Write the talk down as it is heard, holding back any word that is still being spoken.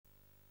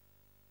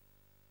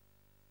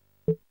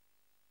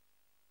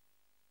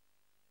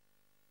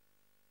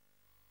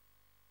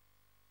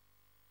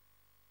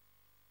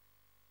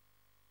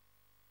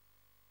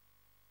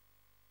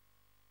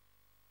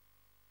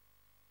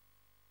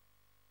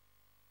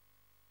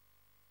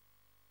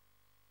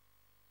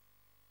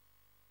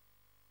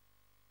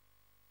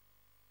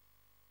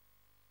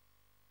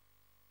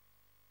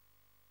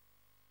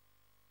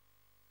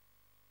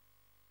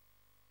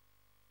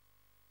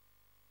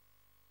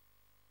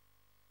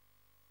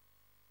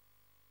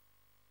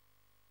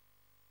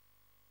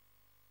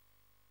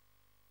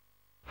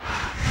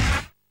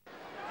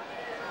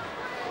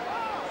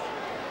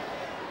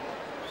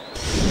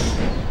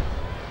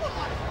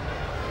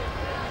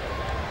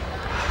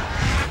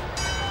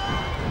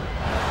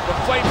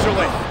flames are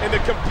lit, and the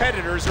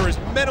competitors are as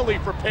mentally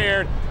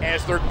prepared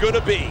as they're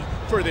gonna be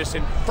for this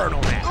Inferno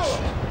match.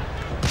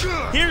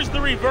 Here's the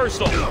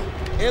reversal.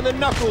 And the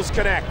knuckles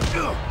connect.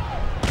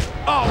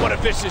 Oh, what a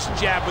vicious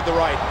jab with the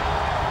right.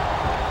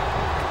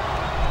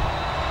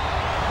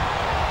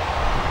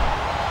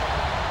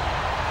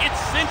 It's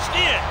cinched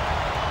in.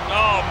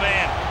 Oh,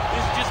 man.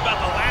 This is just about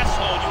the last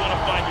hole you want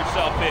to find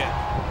yourself in.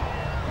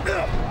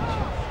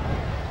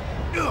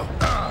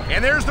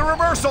 And there's the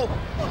reversal.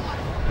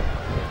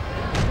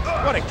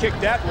 What a kick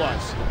that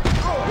was.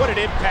 What an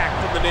impact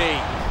from the knee.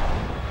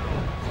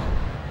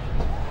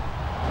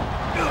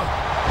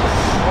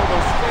 Oh,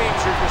 those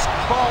flames are just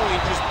calling,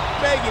 just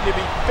begging to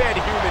be fed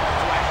human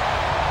flesh.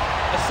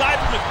 Aside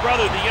from his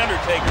brother, The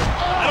Undertaker,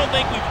 I don't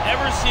think we've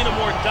ever seen a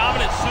more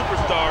dominant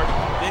superstar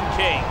than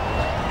Kane.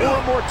 Or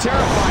a more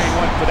terrifying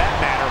one, for that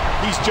matter.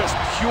 He's just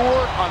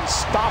pure,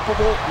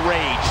 unstoppable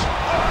rage.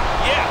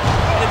 Yeah,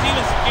 and it's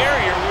even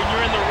scarier when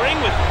you're in the ring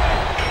with him.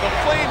 The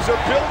flames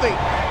are building.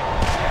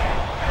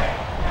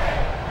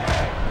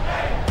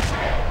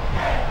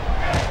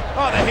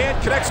 Oh, the hand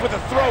connects with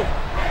the throat.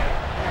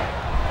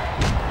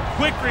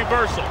 Quick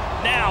reversal.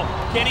 Now,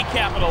 can he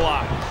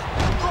capitalize?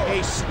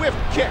 A swift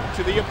kick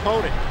to the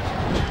opponent.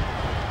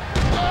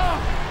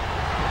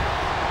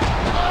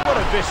 What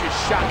a vicious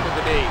shot with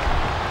the knee.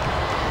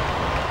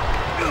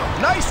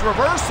 Nice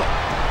reversal.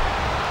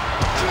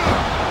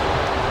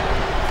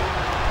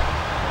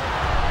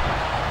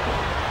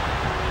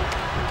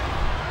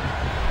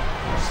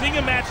 Seeing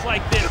a match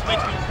like this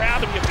makes me proud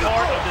to be a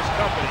part of this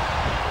company.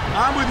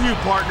 I'm with you,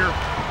 partner.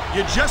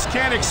 You just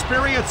can't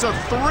experience a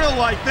thrill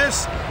like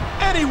this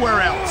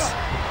anywhere else.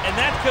 And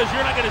that's because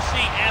you're not going to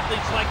see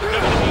athletes like the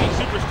WWE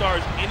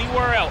superstars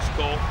anywhere else,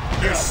 Cole.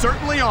 There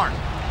certainly aren't.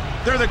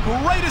 They're the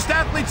greatest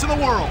athletes in the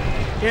world,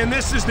 and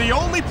this is the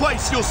only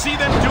place you'll see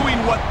them doing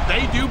what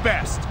they do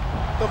best.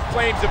 The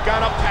flames have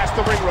gone up past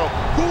the ring rope.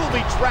 Who will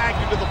be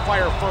dragged into the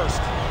fire first?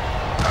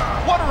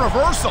 What a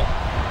reversal!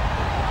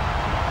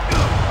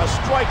 A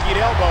striking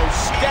elbow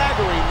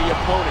staggering the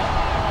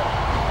opponent.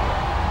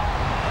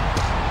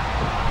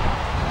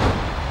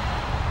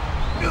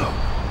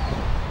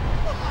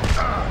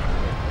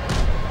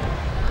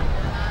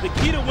 The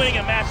key to winning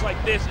a match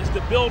like this is to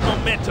build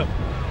momentum.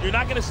 You're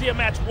not going to see a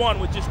match won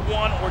with just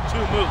one or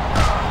two moves.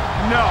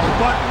 No,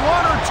 but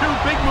one or two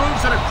big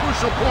moves at a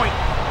crucial point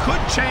could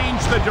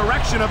change the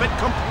direction of it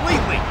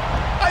completely.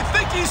 I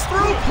think he's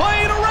through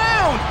playing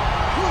around.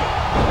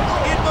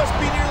 It must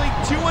be nearly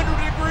 200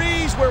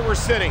 degrees where we're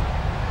sitting.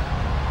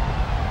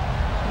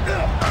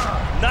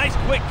 Nice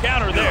quick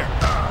counter there.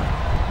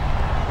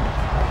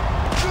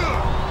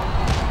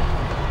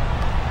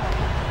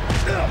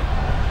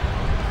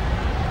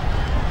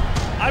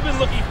 I've been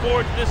looking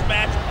forward to this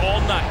match all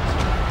night.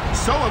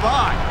 So have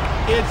I.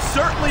 It's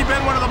certainly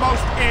been one of the most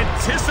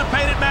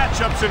anticipated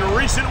matchups in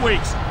recent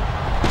weeks.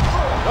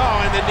 Oh,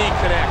 and the knee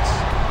connects.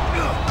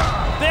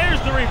 There's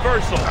the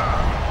reversal.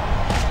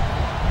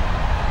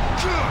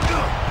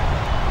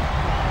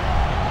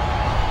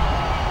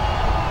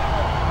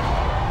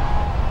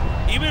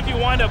 Even if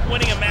you wind up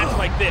winning a match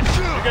like this,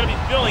 you're going to be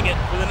feeling it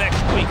for the next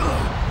week.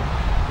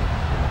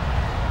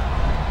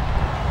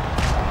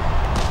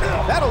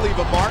 That'll leave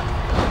a mark.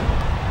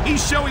 He's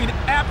showing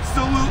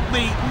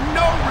absolutely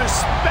no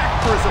respect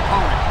for his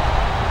opponent.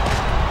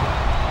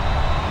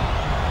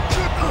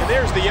 And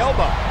there's the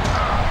elbow.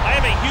 I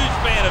am a huge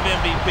fan of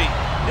MVP.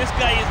 This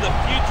guy is the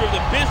future of the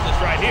business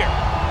right here.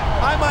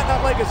 I might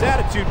not like his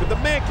attitude, but the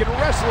man can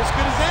wrestle as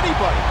good as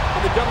anybody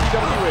in the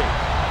WWE.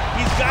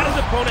 He's got his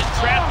opponent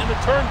trapped in the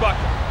turnbuckle.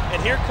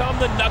 And here come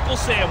the knuckle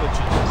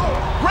sandwiches.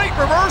 Great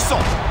reversal.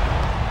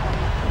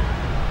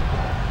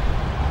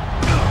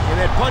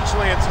 And that punch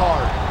lands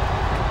hard.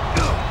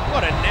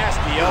 What a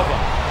nasty elbow.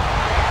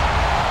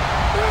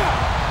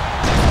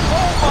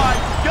 Oh my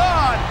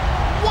God!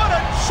 What a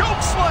choke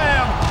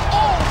slam!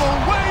 All the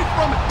way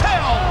from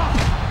hell!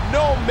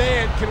 No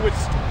man can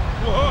withstand.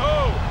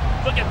 Whoa!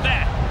 Look at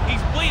that.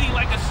 He's bleeding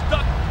like a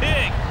stuck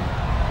pig.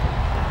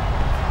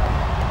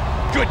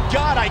 Good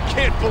God, I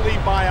can't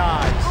believe my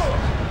eyes.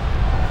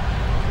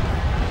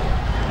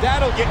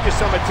 That'll get you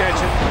some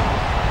attention.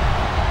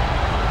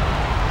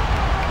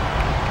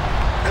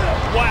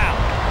 Wow,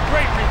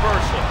 great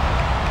reversal.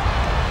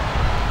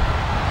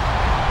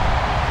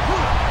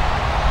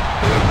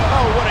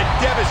 Oh, what a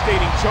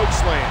devastating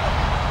chokeslam.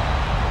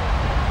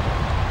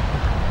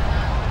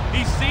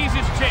 He sees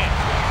his chance.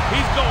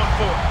 He's going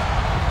for it.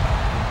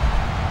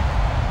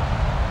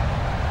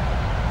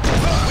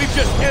 We've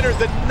just entered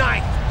the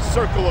 9th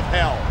circle of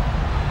hell.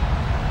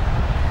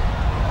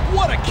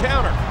 What a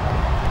counter.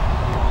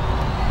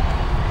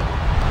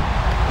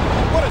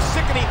 What a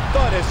sickening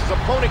thud as his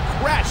opponent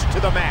crashed to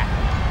the mat.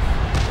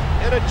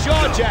 And a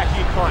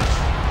jaw-jacking punch.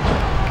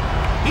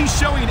 He's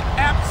showing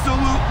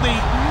absolutely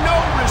no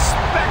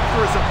respect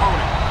for his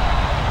opponent.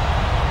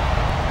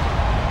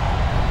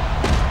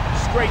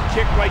 Straight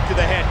kick right to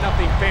the head.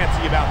 Nothing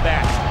fancy about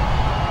that.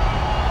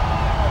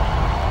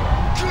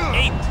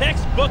 A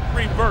textbook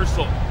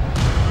reversal.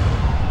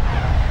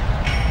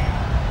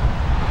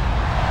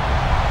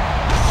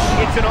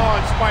 It It's an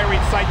awe-inspiring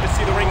sight to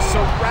see the ring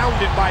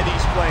surrounded by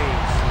these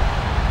flames.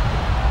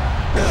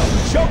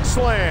 Choke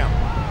slam.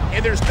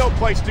 And there's no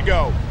place to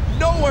go.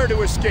 Nowhere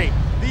to escape.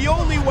 The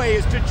only way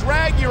is to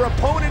drag your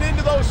opponent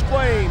into those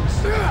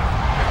flames. The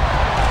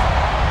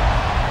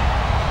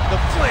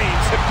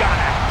flames have gone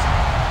out.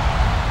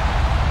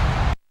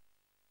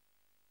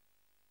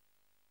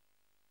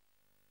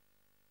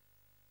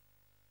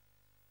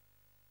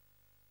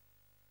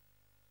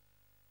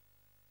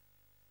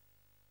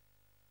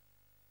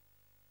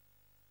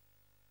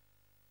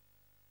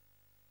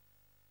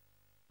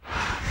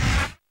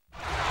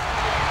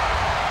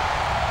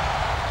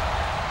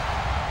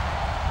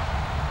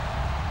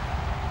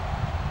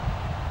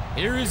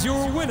 Here is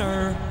your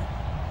winner,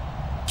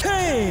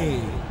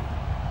 Kane.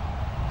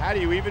 How do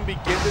you even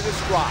begin to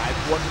describe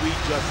what we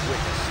just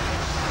witnessed?